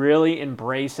were really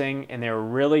embracing and they were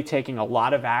really taking a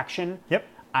lot of action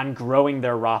on growing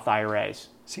their Roth IRAs.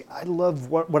 See, I love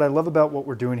what I love about what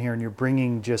we're doing here, and you're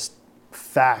bringing just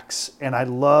facts, and I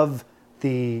love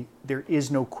there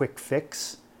is no quick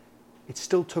fix. It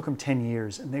still took them 10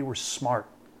 years, and they were smart,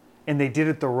 and they did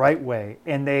it the right way,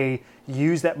 and they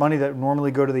used that money that would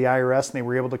normally go to the IRS, and they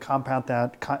were able to compound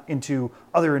that into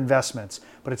other investments.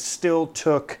 But it still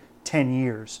took 10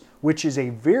 years, which is a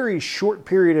very short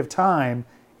period of time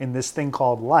in this thing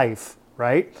called life,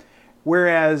 right?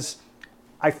 Whereas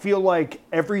I feel like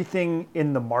everything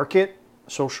in the market,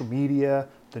 social media,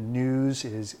 the news,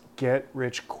 is get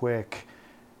rich quick,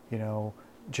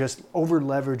 just over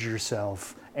leverage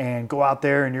yourself and go out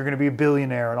there and you're going to be a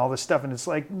billionaire and all this stuff. And it's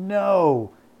like,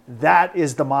 no, that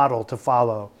is the model to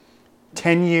follow.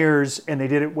 10 years, and they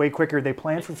did it way quicker. They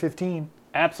planned for 15.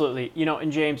 Absolutely.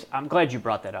 And James, I'm glad you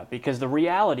brought that up, because the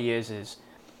reality is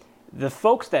the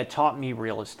folks that taught me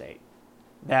real estate,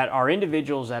 that are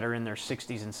individuals that are in their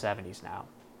 60s and 70s now.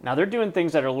 Now, they're doing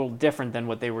things that are a little different than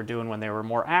what they were doing when they were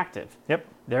more active.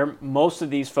 Most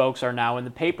of these folks are now in the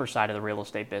paper side of the real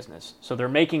estate business. So they're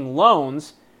making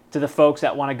loans to the folks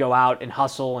that want to go out and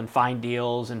hustle and find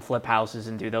deals and flip houses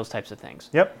and do those types of things.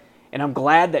 And I'm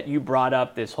glad that you brought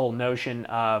up this whole notion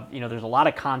of, there's a lot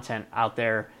of content out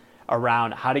there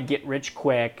around how to get rich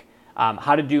quick,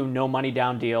 how to do no money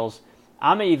down deals.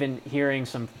 I'm even hearing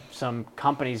some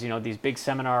companies, these big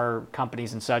seminar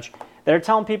companies and such, they're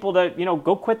telling people to,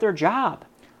 go quit their job.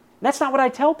 That's not what I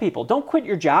tell people. Don't quit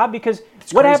your job, because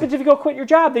what happens if you go quit your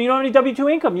job? Then you don't have any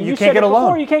W-2 income. You can't get a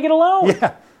loan. You can't get a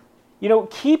loan.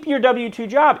 Keep your W-2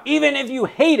 job. Even if you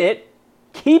hate it,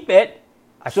 keep it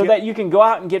so that you can go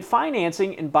out and get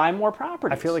financing and buy more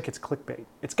properties. I feel like it's clickbait.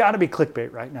 It's got to be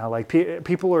clickbait right now. Like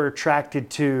people are attracted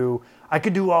to, I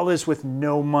could do all this with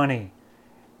no money.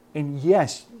 And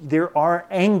yes, there are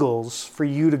angles for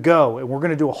you to go. And we're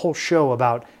going to do a whole show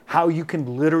about how you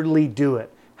can literally do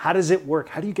it. How does it work?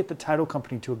 How do you get the title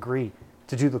company to agree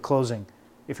to do the closing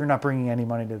if you're not bringing any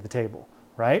money to the table,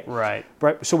 right? Right.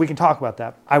 So we can talk about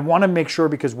that. I want to make sure,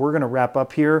 because we're going to wrap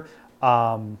up here.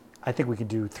 I think we could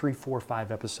do 3, 4,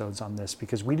 5 episodes on this,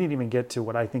 because we didn't even get to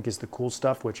what I think is the cool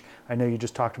stuff, which I know you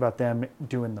just talked about them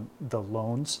doing the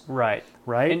loans. Right.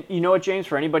 Right. And you know what, James,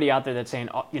 for anybody out there that's saying,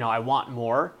 I want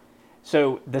more.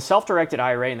 So the self-directed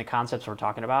IRA and the concepts we're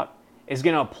talking about is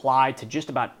going to apply to just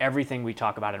about everything we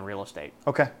talk about in real estate.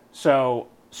 Okay. So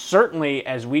certainly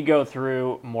as we go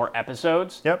through more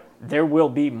episodes, there will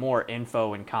be more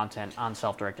info and content on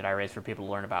self-directed IRAs for people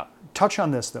to learn about. Touch on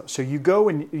this, though. So you go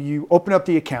and you open up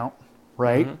the account,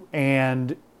 right?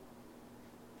 And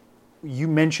you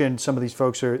mentioned some of these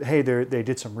folks they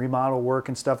did some remodel work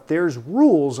and stuff. There's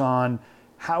rules on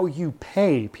how you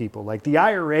pay people. Like the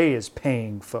IRA is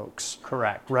paying folks.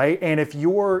 Correct. Right? And if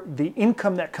the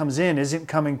income that comes in isn't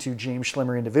coming to James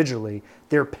Schlimmer individually,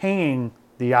 they're paying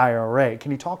the IRA. Can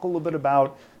you talk a little bit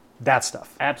about that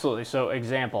stuff? Absolutely. So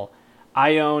example,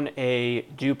 I own a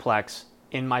duplex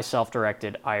in my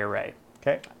self-directed IRA.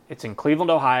 Okay. It's in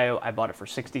Cleveland, Ohio. I bought it for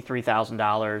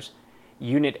 $63,000.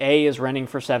 Unit A is renting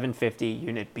for $750.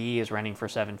 Unit B is renting for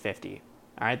 $750.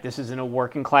 All right, this is in a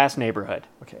working class neighborhood.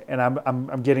 Okay, and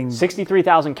I'm getting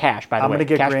 $63,000 cash, by the way. I'm going to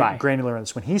get granular on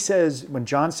this. When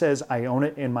John says I own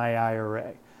it in my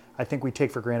IRA, I think we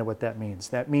take for granted what that means.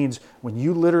 That means when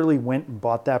you literally went and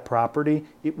bought that property,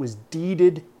 it was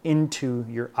deeded into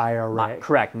your IRA.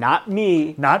 Correct. Not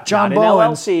me. Not John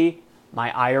Bowens. Not an LLC.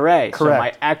 My IRA. Correct. So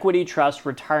my equity trust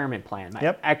retirement plan.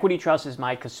 My equity trust is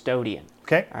my custodian.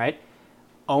 Okay. All right.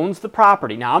 Owns the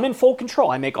property. Now I'm in full control.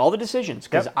 I make all the decisions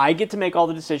because I get to make all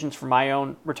the decisions for my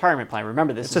own retirement plan.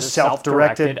 Remember, this is a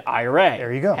self-directed IRA.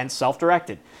 There you go. And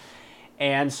self-directed.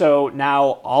 And so now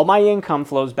all my income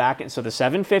flows back. So the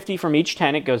 $750 from each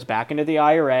tenant goes back into the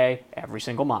IRA every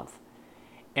single month.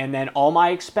 And then all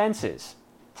my expenses,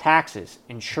 taxes,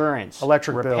 insurance,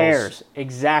 electric repairs, bills.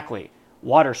 Exactly,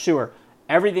 water, sewer,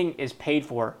 everything is paid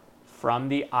for from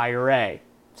the IRA.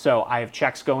 So I have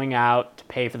checks going out to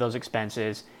pay for those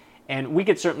expenses. And we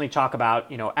could certainly talk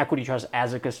about, equity trust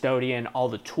as a custodian, all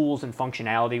the tools and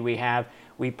functionality we have.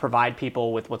 We provide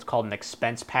people with what's called an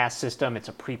expense pass system. It's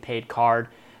a prepaid card.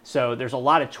 So there's a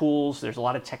lot of tools, there's a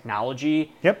lot of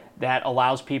technology that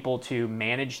allows people to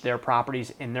manage their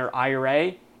properties in their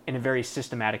IRA in a very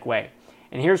systematic way.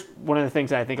 And here's one of the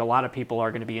things that I think a lot of people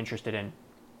are going to be interested in.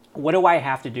 what do I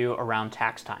have to do around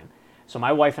tax time? So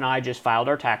my wife and I just filed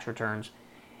our tax returns,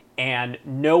 and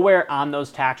nowhere on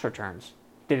those tax returns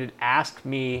did it ask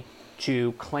me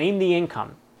to claim the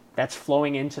income that's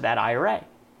flowing into that IRA,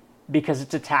 because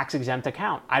it's a tax-exempt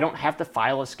account. I don't have to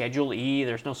file a Schedule E.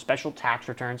 There's no special tax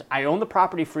returns. I own the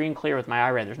property free and clear with my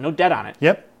IRA. There's no debt on it.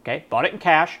 Yep. Okay, bought it in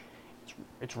cash.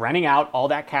 It's renting out. All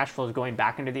that cash flow is going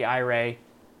back into the IRA,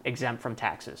 exempt from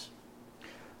taxes.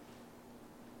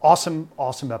 Awesome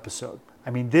episode. I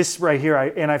mean, this right here,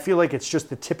 I feel like it's just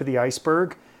the tip of the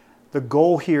iceberg. The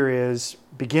goal here is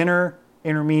beginner,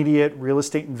 intermediate, real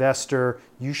estate investor.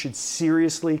 You should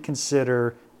seriously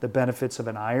consider the benefits of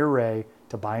an IRA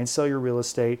to buy and sell your real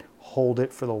estate, hold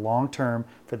it for the long term,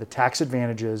 for the tax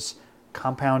advantages,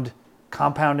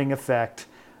 compounding effect,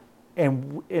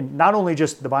 and not only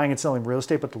just the buying and selling real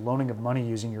estate, but the loaning of money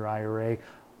using your IRA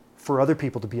for other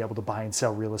people to be able to buy and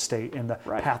sell real estate and the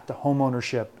path to home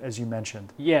ownership, as you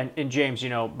mentioned. Yeah, and James,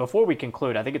 before we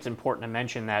conclude, I think it's important to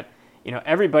mention that,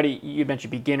 everybody, you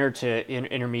mentioned beginner to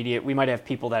intermediate. We might have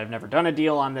people that have never done a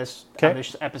deal on this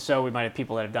episode. We might have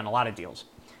people that have done a lot of deals.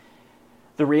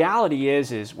 The reality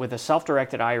is with a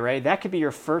self-directed IRA, that could be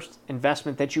your first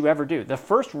investment that you ever do. The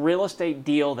first real estate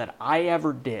deal that I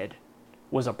ever did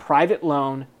was a private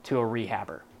loan to a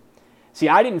rehabber. See,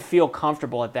 I didn't feel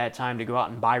comfortable at that time to go out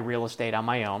and buy real estate on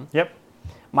my own. Yep.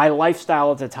 My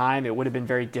lifestyle at the time, it would have been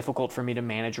very difficult for me to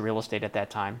manage real estate at that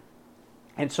time.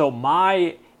 And so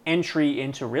my entry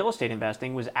into real estate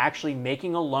investing was actually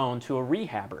making a loan to a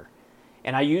rehabber.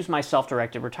 And I used my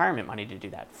self-directed retirement money to do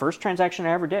that. First transaction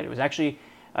I ever did. It was actually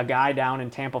a guy down in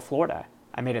Tampa, Florida.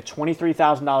 I made a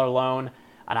 $23,000 loan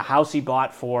on a house he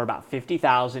bought for about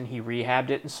 $50,000. He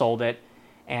rehabbed it and sold it.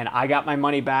 And I got my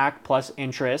money back plus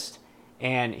interest.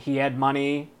 And he had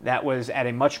money that was at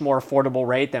a much more affordable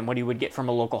rate than what he would get from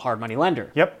a local hard money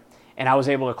lender. Yep. And I was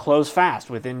able to close fast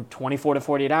within 24 to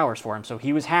 48 hours for him. So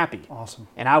he was happy. Awesome.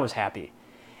 And I was happy.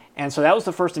 And so that was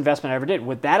the first investment I ever did.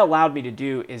 What that allowed me to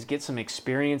do is get some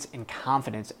experience and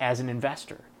confidence as an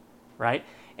investor, right?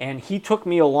 And he took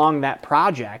me along that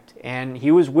project, and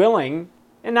he was willing,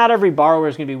 and not every borrower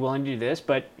is going to be willing to do this,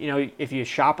 but if you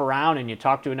shop around and you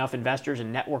talk to enough investors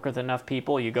and network with enough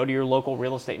people, you go to your local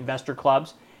real estate investor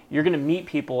clubs, you're going to meet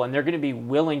people, and they're going to be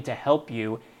willing to help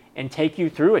you and take you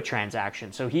through a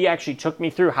transaction. So he actually took me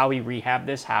through how he rehabbed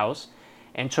this house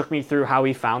and took me through how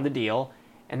he found the deal.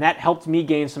 And that helped me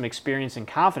gain some experience and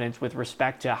confidence with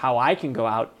respect to how I can go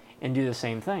out and do the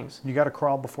same things. You got to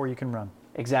crawl before you can run.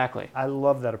 Exactly. I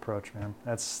love that approach, man.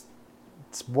 That's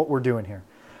what we're doing here.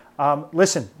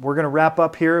 Listen, we're going to wrap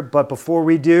up here, but before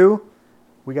we do,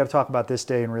 we got to talk about this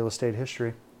day in real estate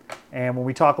history. And when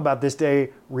we talk about this day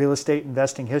real estate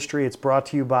investing history, it's brought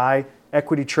to you by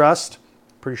Equity Trust.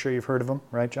 Pretty sure you've heard of them,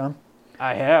 right, John?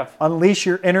 I have. Unleash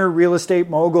your inner real estate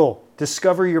mogul.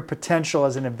 Discover your potential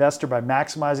as an investor by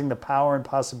maximizing the power and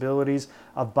possibilities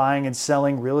of buying and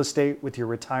selling real estate with your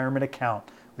retirement account.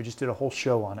 We just did a whole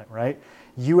show on it, right?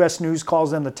 U.S. News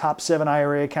calls them the top 7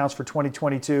 IRA accounts for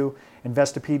 2022.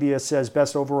 Investopedia says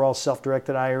best overall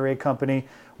self-directed IRA company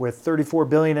with $34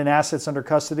 billion in assets under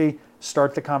custody.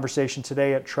 Start the conversation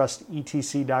today at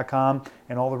trustetc.com.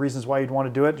 And all the reasons why you'd want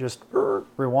to do it, just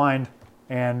rewind.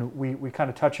 And we kind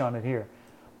of touch on it here.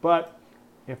 But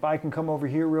if I can come over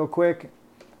here real quick,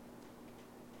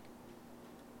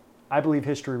 I believe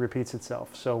history repeats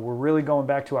itself. So we're really going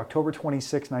back to October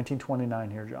 26,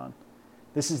 1929 here, John.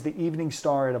 This is the Evening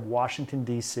Star out of Washington,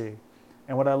 D.C.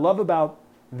 And what I love about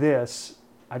this,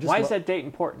 Why is that date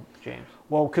important, James?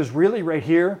 Well, because really right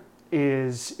here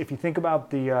is, if you think about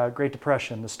the Great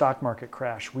Depression, the stock market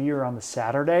crash, we are on the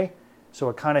Saturday. So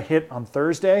it kind of hit on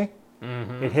Thursday,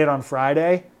 it hit on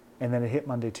Friday, and then it hit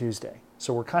Monday, Tuesday.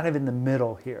 So we're kind of in the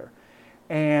middle here.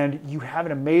 And you have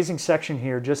an amazing section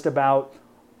here just about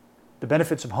the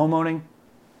benefits of homeowning,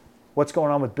 what's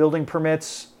going on with building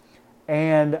permits.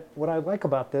 And what I like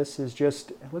about this is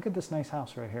just, look at this nice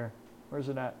house right here. Where's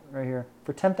it at? Right here.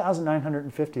 For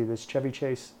 $10,950, this Chevy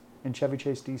Chase in Chevy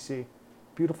Chase, D.C.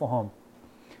 Beautiful home.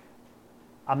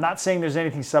 I'm not saying there's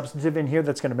anything substantive in here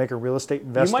that's going to make a real estate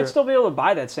investor. You might still be able to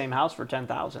buy that same house for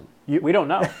 $10,000. We don't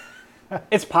know.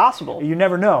 It's possible. You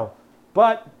never know.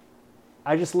 But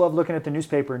I just love looking at the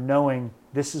newspaper knowing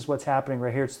this is what's happening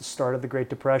right here. It's the start of the Great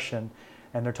Depression.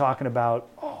 And they're talking about,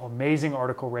 amazing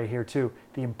article right here too.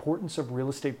 The importance of real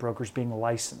estate brokers being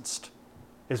licensed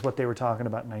is what they were talking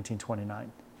about in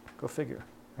 1929. Go figure,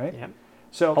 right? Yep.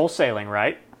 So wholesaling,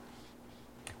 right?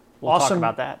 We'll talk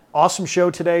about that. Awesome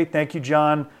show today. Thank you,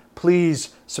 John.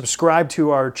 Please subscribe to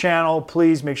our channel.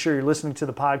 Please make sure you're listening to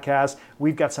the podcast.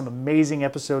 We've got some amazing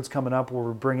episodes coming up where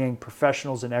we're bringing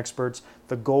professionals and experts.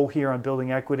 The goal here on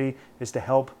Building Equity is to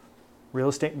help real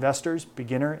estate investors,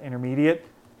 beginner, intermediate,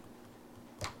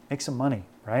 make some money,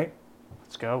 right?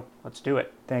 Let's go. Let's do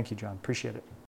it. Thank you, John. Appreciate it.